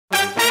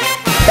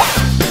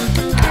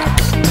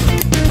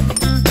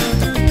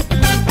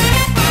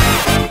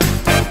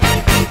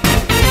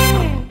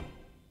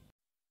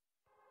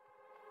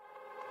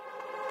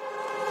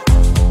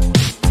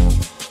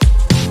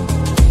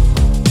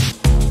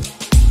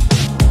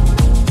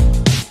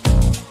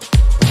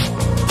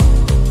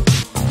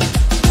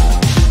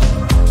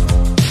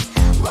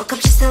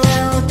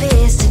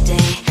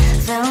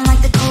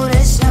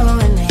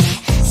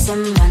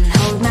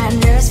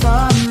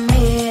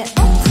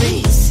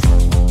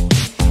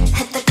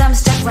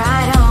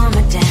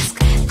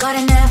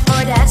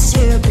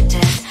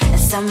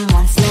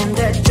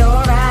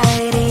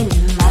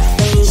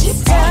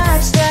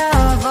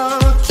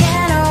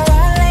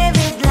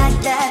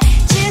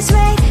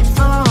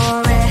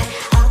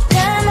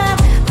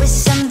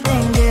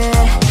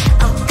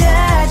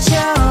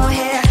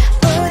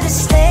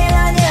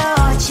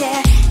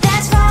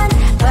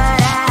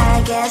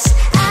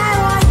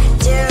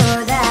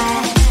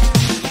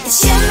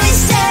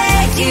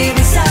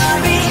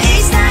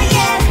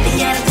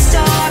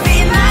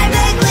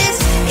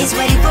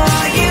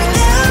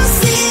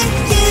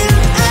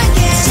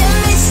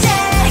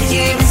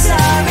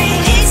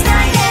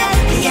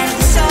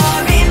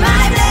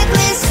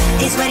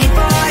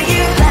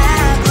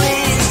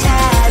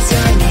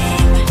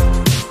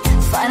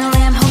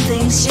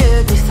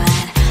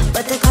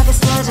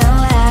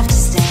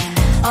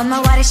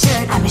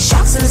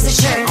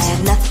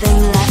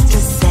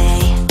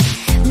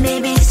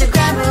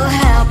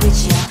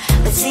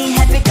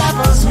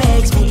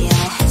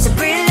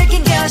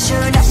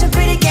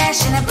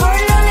passion, I pour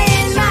it all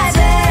in my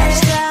bed.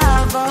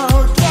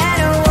 Forget,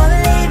 I won't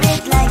leave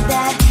it like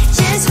that.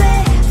 Just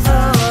wait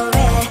for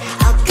it.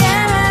 I'll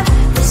come up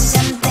with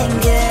something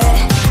good.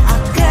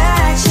 I'll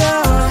cut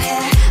your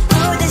hair,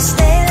 put the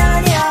stain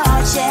on your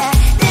chair.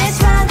 This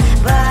one,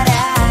 but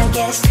I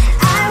guess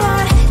I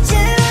won't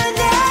do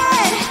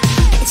that.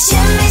 It's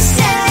your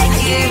mistake,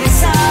 you're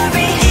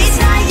sorry. It's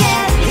not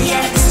yet the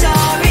end of the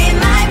story.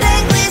 My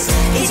blacklist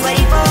is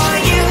waiting for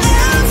you.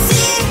 I'll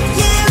see you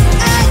again.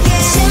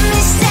 It's your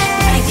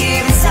mistake,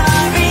 you're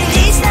sorry.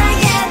 It's not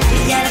yet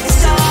the end of the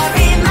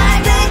story. My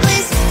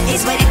blacklist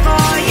is waiting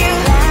for you.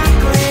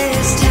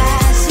 Blacklist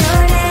has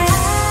your name.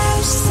 I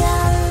wish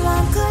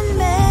someone could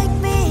make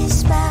me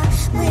smile.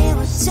 We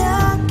would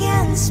talk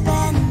and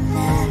spend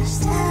less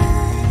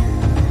time.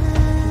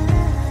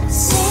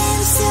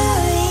 Seems so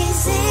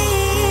easy,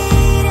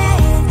 it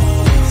ain't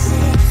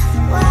easy.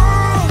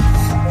 Why?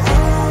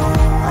 Oh,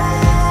 why?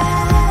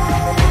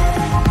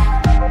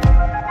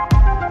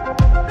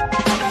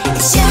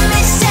 It's your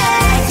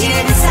mistake,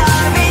 you're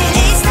sorry.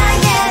 It's not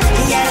yet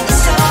the end of the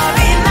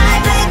story. My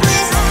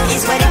blacklist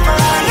is waiting for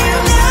you.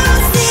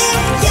 I'll see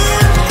you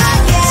again.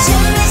 It's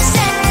your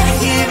mistake,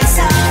 you're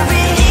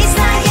sorry. It's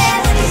not yet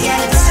the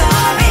end of the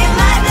story.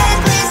 My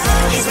blacklist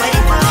is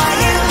waiting for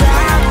you.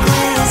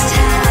 Blacklist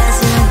has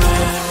your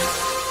name.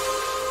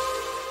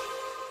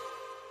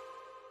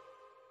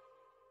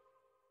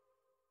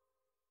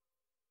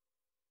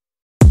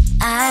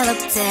 I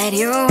looked at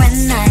you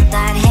and I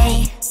thought, hey,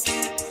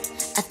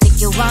 I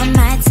think you want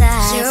my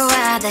type. You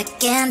are the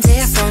candy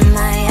from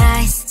my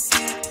eyes,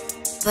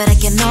 but I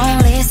can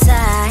only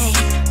sigh.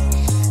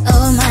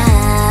 Oh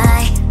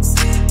my.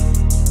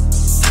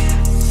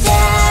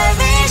 There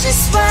is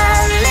just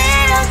one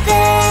little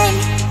thing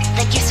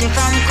that keeps me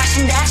from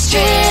crossing that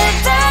street.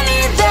 Driven me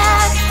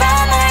back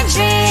from my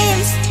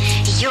dreams.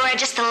 You are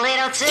just a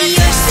little too dumb.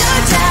 You're so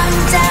dumb,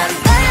 dumb,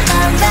 dumb,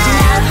 dumb, dumb.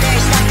 Now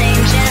there's nothing,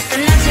 just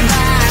enough to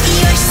buy.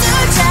 You're so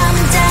dumb,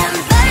 dumb,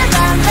 dumb,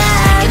 dumb,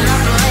 dumb. You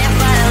don't believe,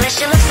 but at least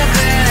you look so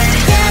good.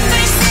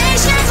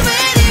 Conversations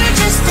with you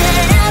just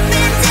end up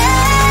in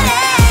dead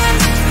end.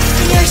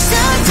 You're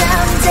so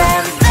dumb,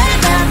 dumb, dumb,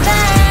 dumb,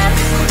 dumb.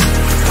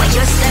 Why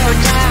you're so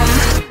dumb?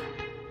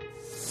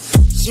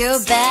 You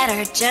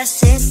better just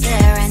sit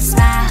there and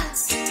smile,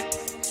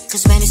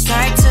 'cause when you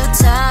start to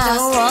talk, the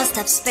world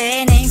stops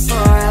spinning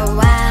for a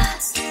while.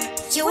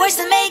 Your words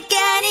don't make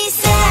any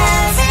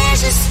sense.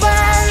 There's just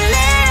one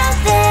little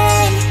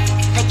thing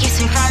that keeps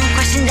me from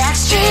crossing that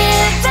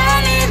street.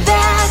 Driven me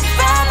back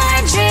from my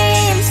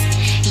dreams.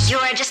 You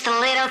are just a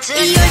little too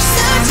dumb. You're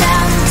so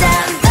dumb,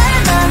 dumb, dumb,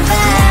 dumb,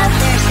 dumb.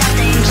 There's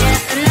nothing,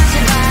 just enough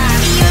to buy.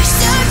 You're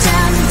so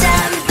dumb,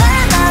 dumb,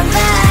 dumb, dumb,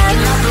 dumb.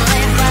 You don't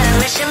believe, but at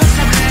least you look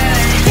so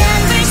good.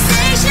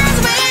 Conversations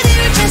with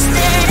you just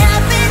end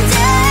up in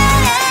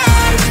dead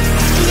end.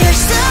 You're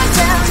so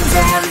dumb,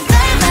 dumb,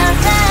 dumb, dumb,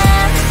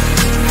 dumb.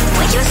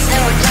 Why you're so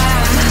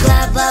dumb?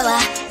 Blah, blah,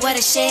 blah. What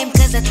a shame,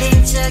 'cause I think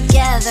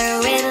together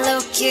we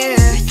look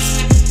cute.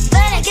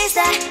 But I guess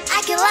that I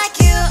can like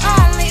you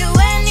only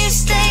when you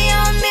stay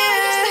on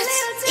mute.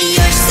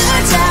 You're so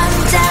dumb,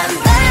 dumb,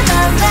 dumb,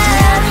 dumb,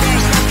 dumb.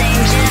 There's nothing,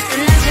 just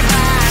enough to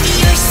buy.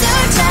 You're so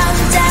dumb,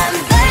 dumb,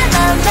 dumb,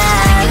 dumb,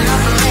 dumb. You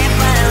don't believe,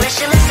 but at least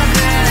you look so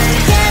good.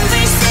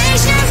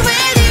 Conversations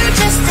with you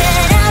just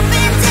end up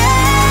in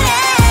dead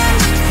end.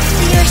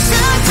 You're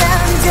so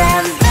dumb,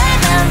 dumb, dumb,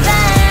 dumb,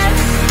 dumb.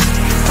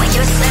 Why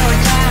you're so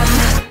dumb?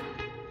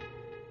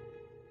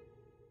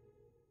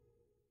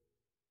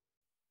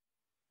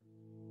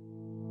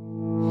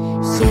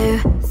 You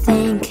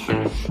think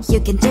you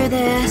can do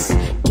this,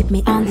 keep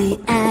me on the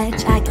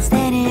edge, I can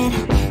stand it.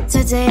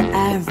 Today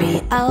I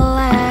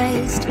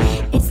realized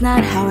it's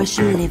not how I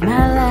should live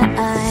my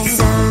life.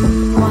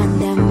 Someone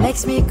that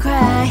makes me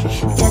cry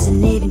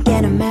doesn't even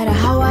get, no matter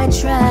how I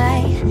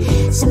try.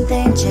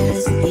 Something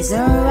just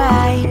isn't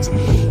right.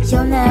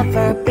 You'll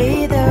never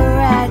be the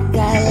right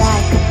guy.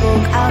 Like a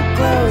book, I'll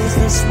close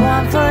this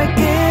one for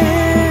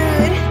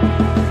good.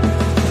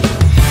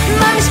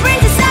 Mommy's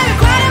brains inside are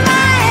quite in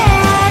my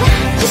head.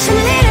 Just a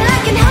little, I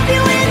can help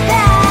you with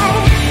that.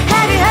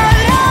 Have you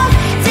heard of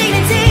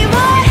dignity,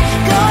 boy?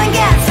 Go and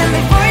get some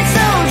before it's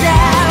sold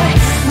out.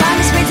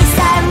 Mommy's brains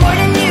inside more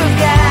than you've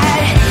got.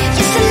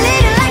 Just a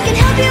little, I can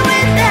help you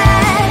with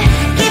that.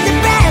 Give the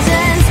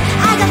presents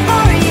I got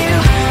for you.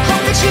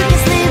 Hope that you can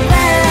sleep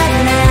well at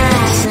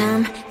night.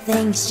 Some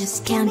things just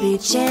can't be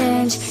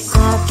changed.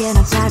 How can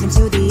I dive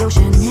into the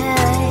ocean?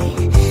 Hey,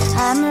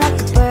 I'm like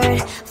a bird,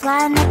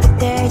 flying like a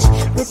cage.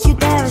 With you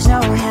there is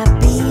no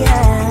happy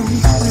end.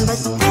 But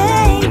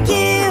thank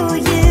you,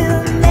 you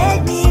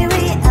made me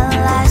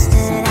realize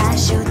that I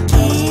should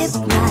keep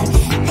my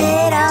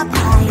head up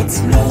high. It's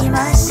me,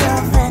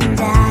 myself and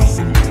I.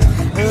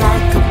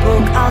 Like a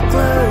book, I'll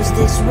close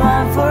this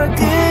one for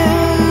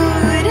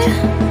good.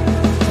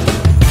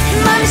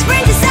 Mommy's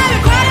brains inside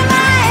are quite in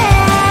my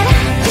head.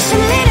 Just a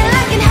little,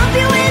 I can help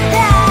you with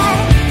that.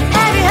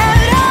 Have you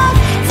heard of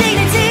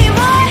dignity,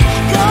 boy?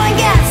 Go and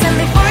get some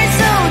before it's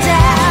sold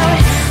out.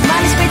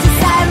 Mommy's brains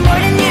inside more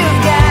than you've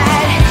got.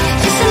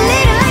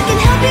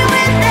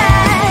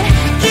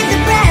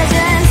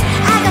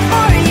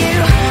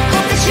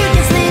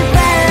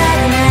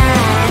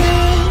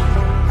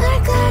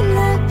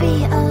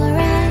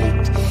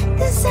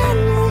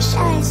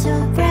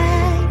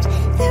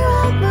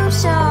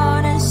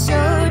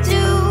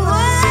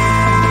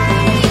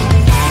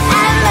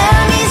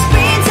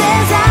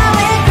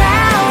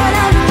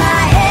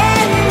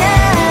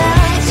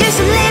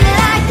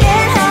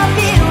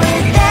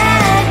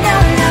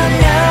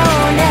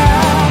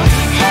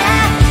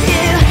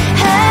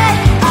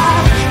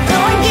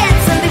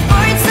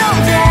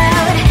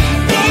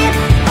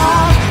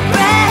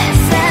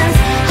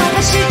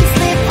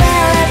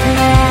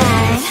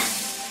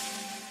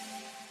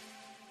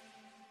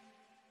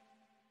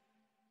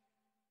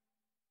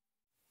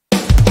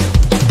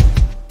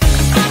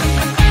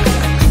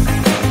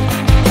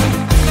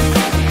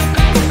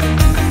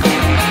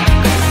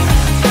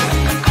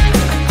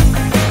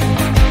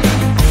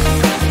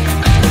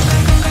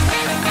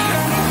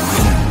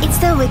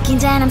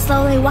 weekend and I'm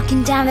slowly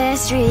walking down the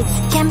streets.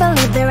 Can't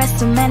believe the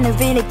rest of men are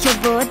really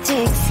cute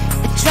boutiques.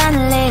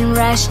 Adrenaline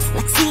rush,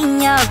 like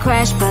seeing your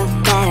crush, but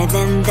better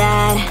than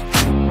that.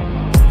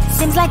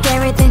 Seems like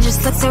everything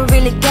just looks so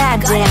really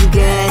goddamn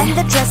good. And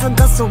the dress will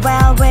go so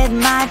well with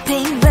my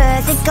pink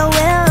boots. Think I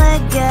will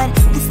look good.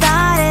 The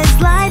start is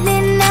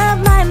lighting up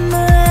my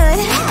mood.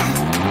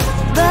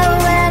 But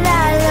when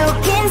I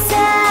look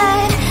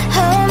inside,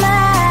 oh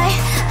my,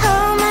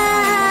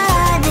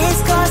 this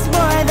costs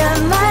more than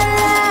my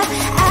love.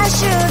 I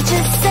should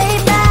just say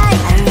bye.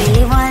 I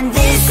really want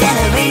this and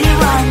I really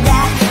want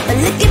that, but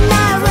look at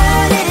my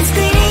world, it is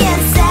greedy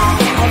and sad.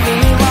 I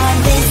really want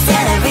this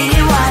and I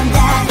really want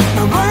that.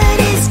 My wallet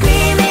is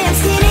screaming, I'm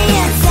skinny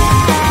and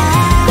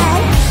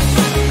sad.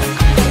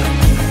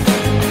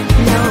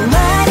 No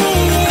money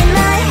in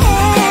my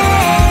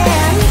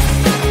hand.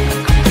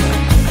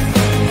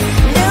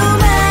 No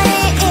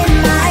money in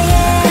my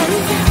hand.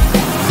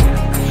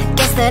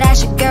 Guess that I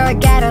should go, I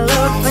gotta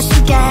look for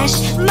some cash.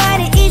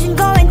 Money isn't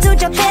going to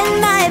drop in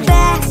my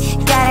bag.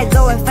 Gotta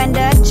go and find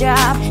a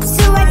job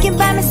so I can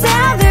buy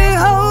myself the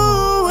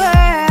whole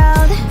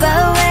world. But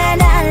when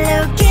I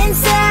look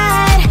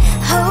inside,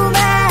 oh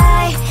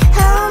my,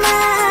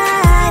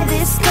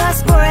 this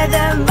costs more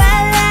than my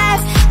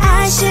life.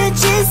 I should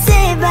just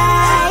say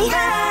bye.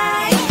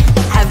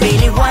 I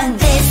really want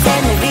this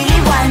and I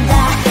really want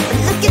that, but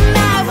look at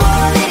my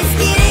wallet, it's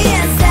skinny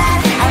and sad.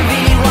 I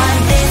really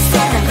want this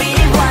and I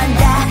really want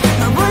that.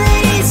 My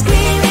wallet is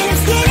screaming, I'm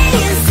skinny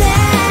and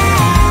sad.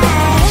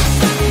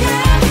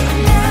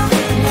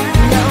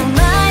 No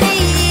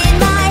money in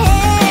my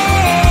hand.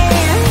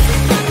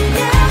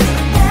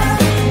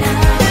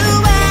 No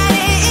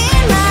money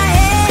in my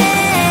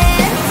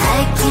hand. I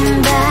came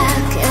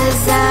back as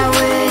I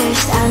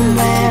wished. I'm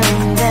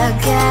wearing the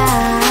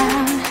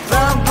gown.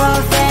 Football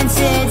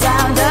fancy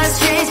down the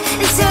street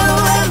into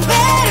a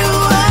better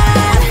one.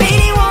 I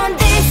really want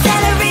this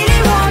and I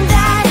really want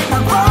that. My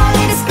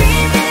wallet is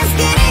screaming, I'm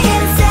skinny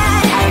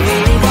inside. I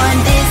really want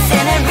this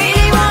and I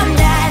really want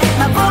that.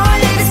 My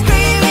wallet is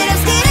screaming, I'm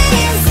skinny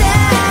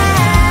inside.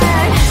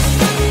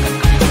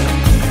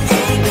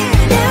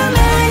 No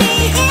money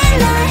in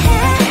my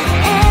hand.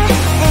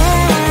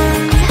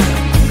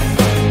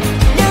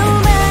 No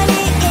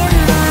money in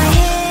my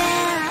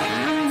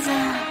hands.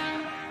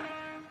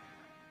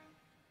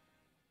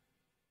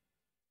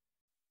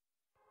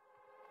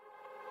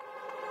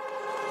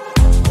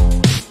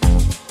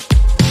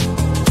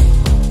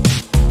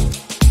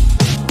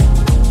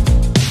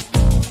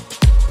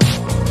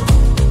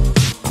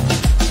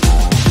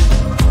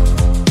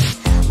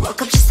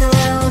 Woke up just a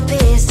little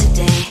pissed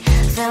today.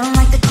 Feeling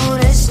like the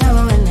coldest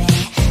snow in me.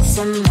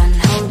 Someone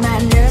hold my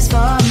nerves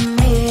for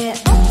me,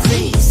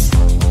 please.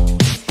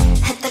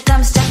 Hit the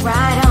gum stuck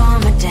right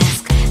on my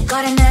desk.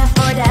 Got enough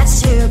for that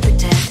stupid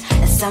test.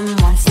 And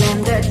someone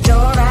slammed the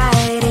door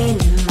right in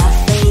my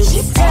face.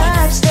 You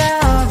touched the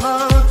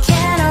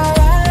volcano,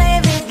 won't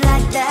leave it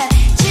like that.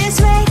 Just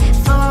wait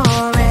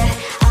for it.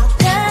 I'll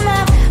come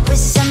up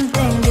with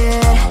something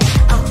good.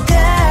 I'll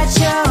cut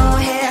your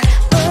hair,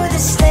 put the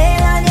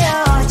stain on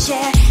your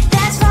chair.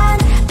 That's fun,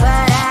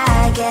 but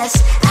I guess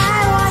I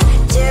won't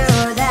do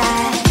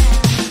that.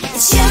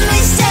 It's your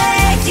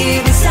mistake,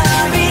 you've been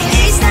sorry.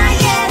 It's not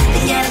yet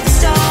the end of the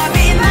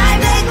story. My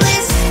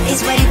blacklist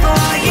is waiting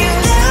for you.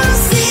 I'll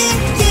see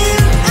you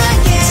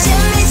again. It's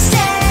your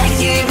mistake,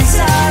 you've been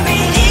sorry.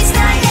 It's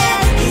not yet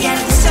the end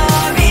of the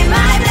story.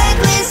 My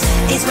blacklist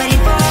is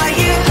waiting for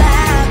you.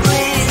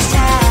 Blacklist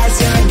has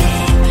your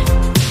name.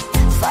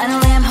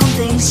 Finally I'm home,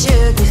 things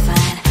should be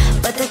fine,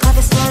 but the clock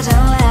is still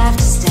don't have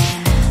to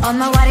stand. On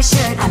my white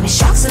shirt, I'm in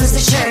shock, so is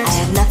the shirt. I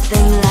have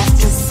nothing left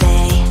to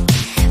say.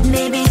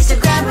 Maybe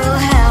Instagram will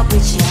help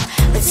with you,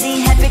 but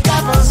seeing happy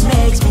couples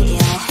makes me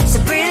ill.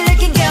 Some pretty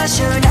looking girl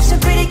showing off some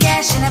pretty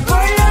cash, and I'm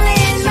bored lonely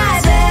in my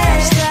bed.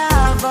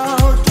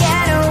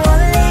 Volcano,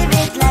 won't leave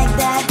it like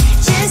that.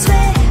 Just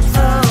wait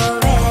for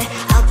it.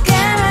 I'll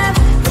come up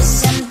with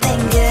something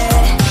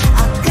good.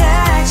 I'll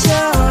cut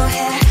your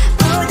hair,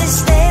 put the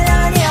stain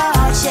on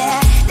your chair.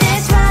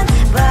 That's fun,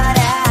 but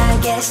I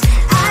guess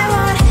I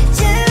won't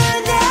do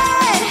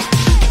that.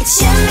 It's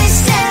your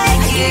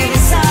mistake, you've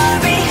been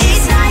sorry.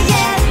 It's not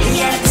yet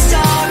the end of the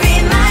story.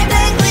 My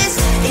blacklist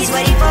is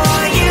waiting for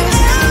you.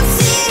 I'll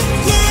see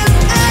you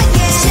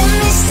again. It's your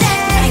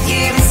mistake,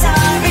 you've been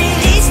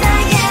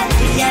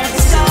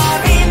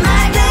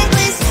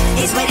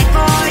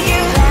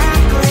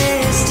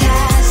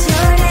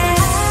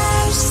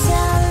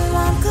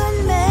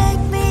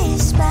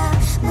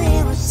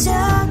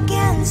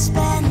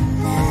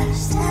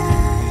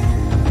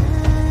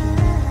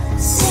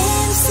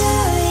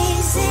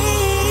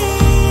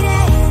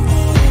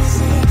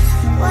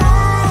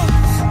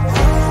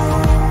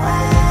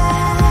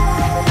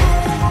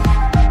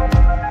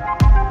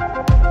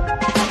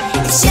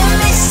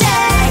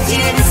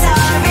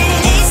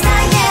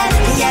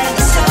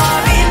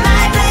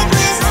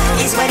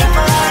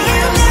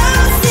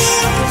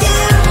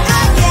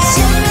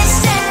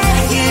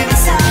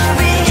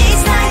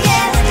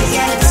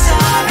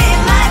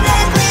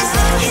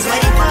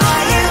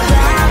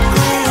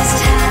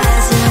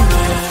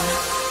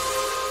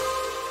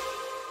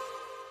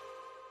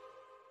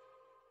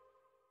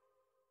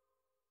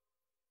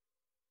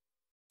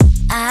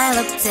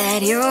looked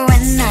at you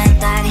and I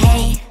thought,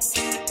 hey,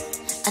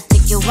 I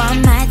think you are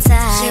my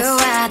type. You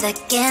are the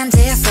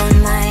candy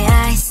from my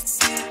eyes,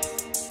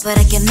 but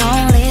I can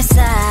only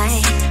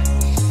sigh,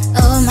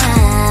 oh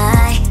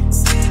my.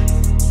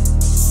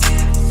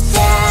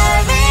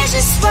 There is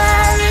just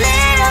one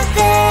little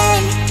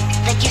thing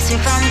that keeps me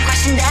from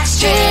crossing that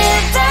street.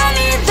 Stripping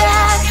me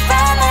back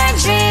from my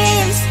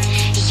dreams.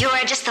 You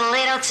are just a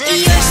little too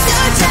close. You're so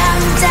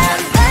dumb, dumb,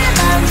 bum,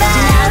 bum, bum.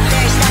 Now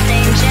there's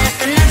nothing just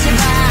enough to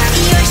buy.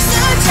 You're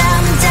so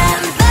dumb,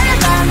 dumb, bum,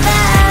 bum,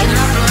 bum. You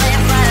don't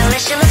believe, but at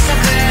least you look so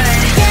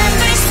good.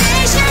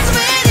 Conversations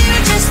with you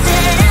just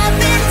end up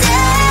in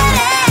dead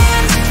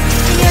end.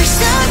 You're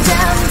so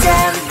dumb,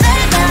 dumb,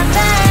 bum, bum,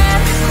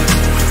 bum.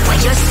 Why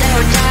you're so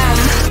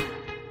dumb?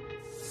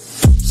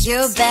 You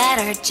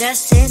better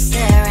just sit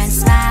there and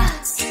smile,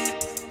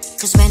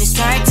 'cause when you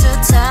start to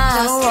talk,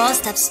 the world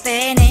stops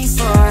spinning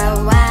for a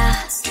while.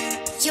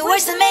 Your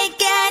words don't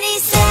make any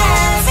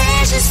sense.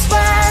 There's just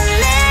one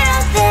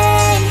little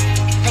thing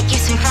that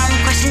keeps me from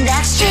crossing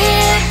that street.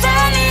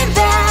 Stripping me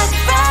back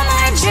from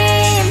our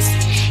dreams.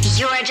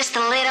 You are just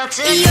a little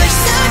too close. You're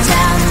so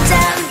dumb,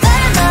 dumb,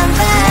 bum, bum,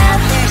 bum.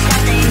 There's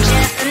nothing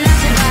just enough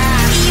to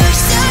buy. You're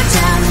so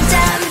dumb,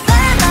 dumb,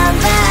 bum, bum,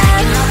 bum.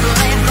 You don't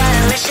believe, but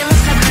at least you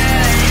look so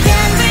good.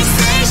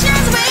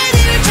 Conversations with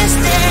you just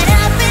end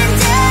up in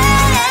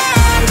dead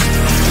end.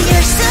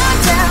 You're so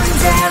dumb,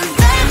 dumb,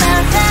 bum,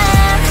 bum,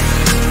 bum.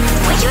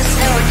 Why you're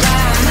so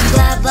dumb?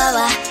 Blah, blah,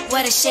 blah.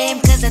 What a shame,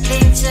 'cause I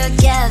think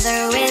together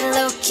we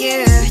look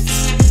cute.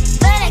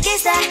 But I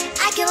guess that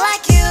I can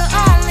like you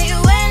only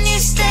when you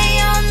stay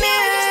on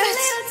mute.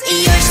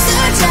 You're so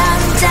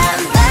dumb,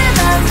 dumb, bum,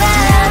 bum,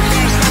 bum.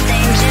 There's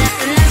nothing just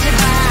enough to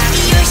buy.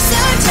 You're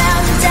so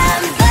dumb,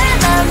 dumb, bum,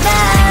 bum,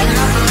 bum. You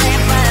don't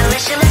believe, but at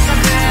least you look so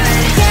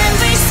good.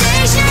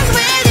 Conversations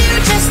with you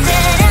just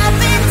end up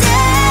in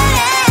dead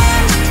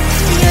end.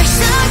 You're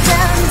so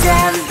dumb,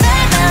 dumb,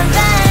 bum, bum,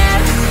 bum.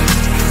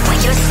 Why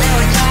you're so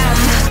dumb?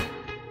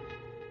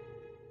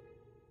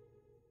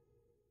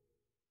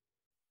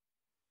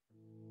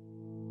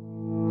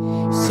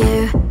 You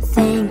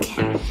think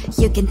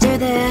you can do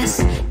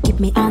this, keep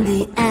me on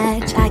the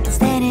edge, I can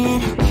stand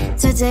it.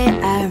 Today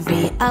I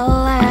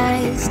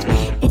realized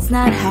it's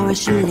not how I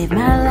should live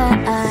my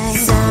life.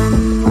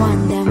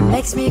 Someone that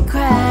makes me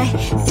cry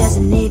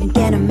doesn't even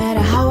get no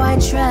matter how I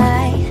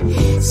try.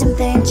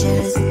 Something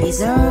just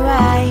isn't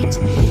right.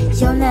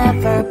 You'll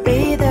never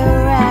be the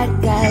right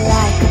guy.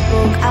 Like a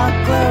book, I'll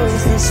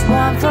close this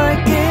one for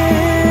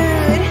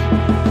good.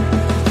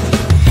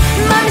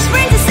 Mommy's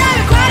brains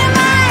decided quite in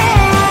my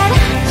head.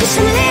 Just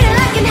a little,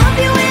 I can help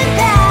you with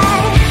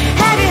that.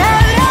 Have you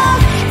heard of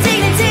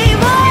dignity,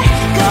 boy?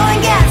 Go and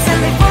get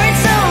some before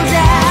it's sold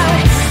out.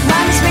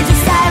 Mommy's brains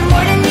decide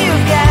more than you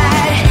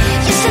got.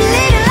 Just a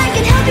little, I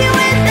can help you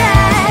with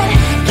that.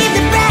 Give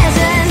the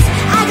presents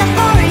I got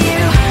for you.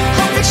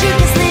 Hope that you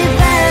can sleep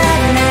well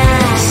at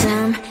night.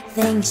 Some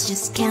things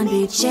just can't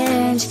be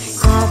changed.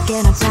 Cloud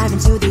and I'm diving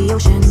into the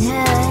ocean,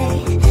 hey.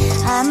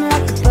 I'm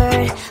like a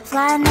bird,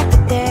 flying up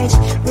the cage.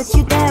 With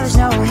you there was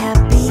no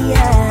happy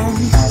end.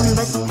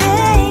 But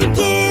thank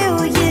you,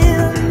 you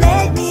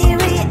made me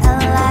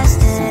realize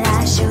that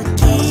I should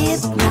keep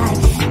my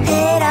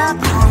head up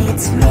high.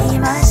 It's me,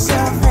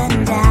 myself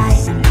and I.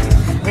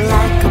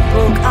 Like a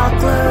book, I'll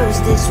close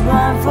this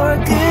one for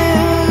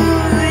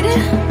good.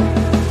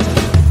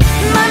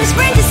 Mommy's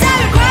brain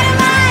decided quite in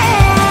my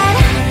head.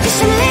 Just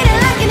a little,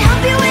 I can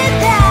help you with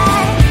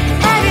that.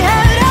 Have you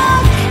heard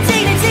of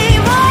dignity,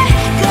 boy?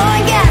 Go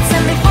and get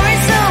some before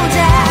it's sold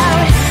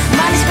out.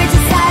 Mommy's brain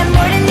decided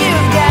more than you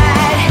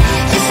got.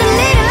 Just a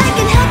little, I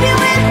can help you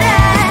with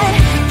that.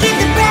 Give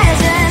the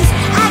presents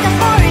I got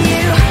for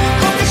you.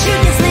 Hope that you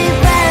can sleep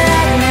well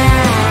at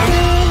night.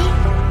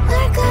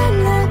 We're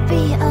gonna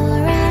be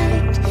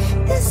alright.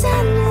 The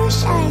sun will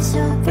shine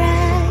so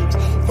bright.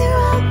 The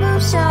road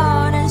moves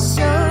on and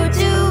so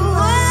do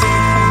I.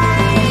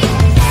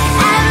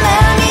 I'm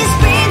Mommy's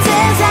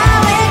princess, I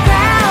wear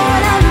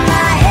crown on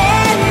my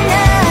head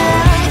now.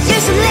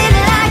 Just a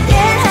little, I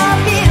can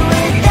help you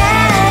with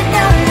that.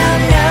 No, no,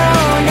 no,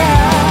 no.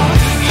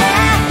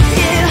 Have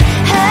you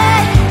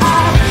heard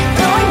of?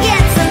 Go and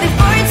get some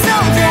before it's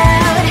sold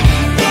out.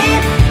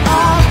 Give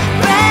all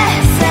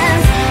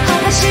presents.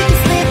 Hope that you can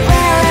sleep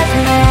well at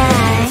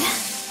night.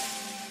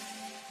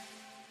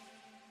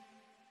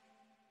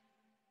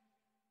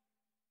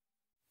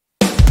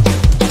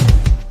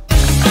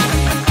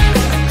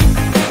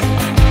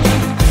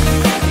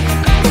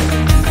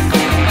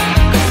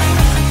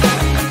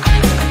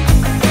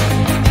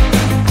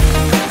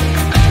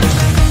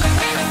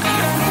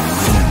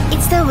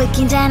 It's the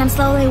weekend and I'm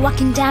slowly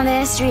walking down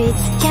the streets.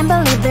 Can't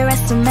believe there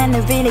are so many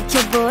really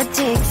cute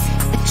boutiques.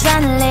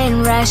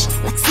 Adrenaline rush,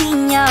 like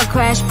seeing your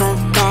crush, but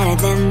better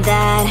than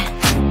that.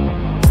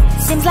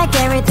 Seems like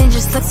everything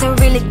just looks so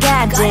really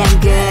goddamn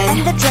good.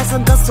 And the dress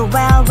will go so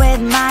well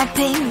with my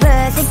pink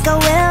boots. Think I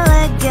will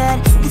look good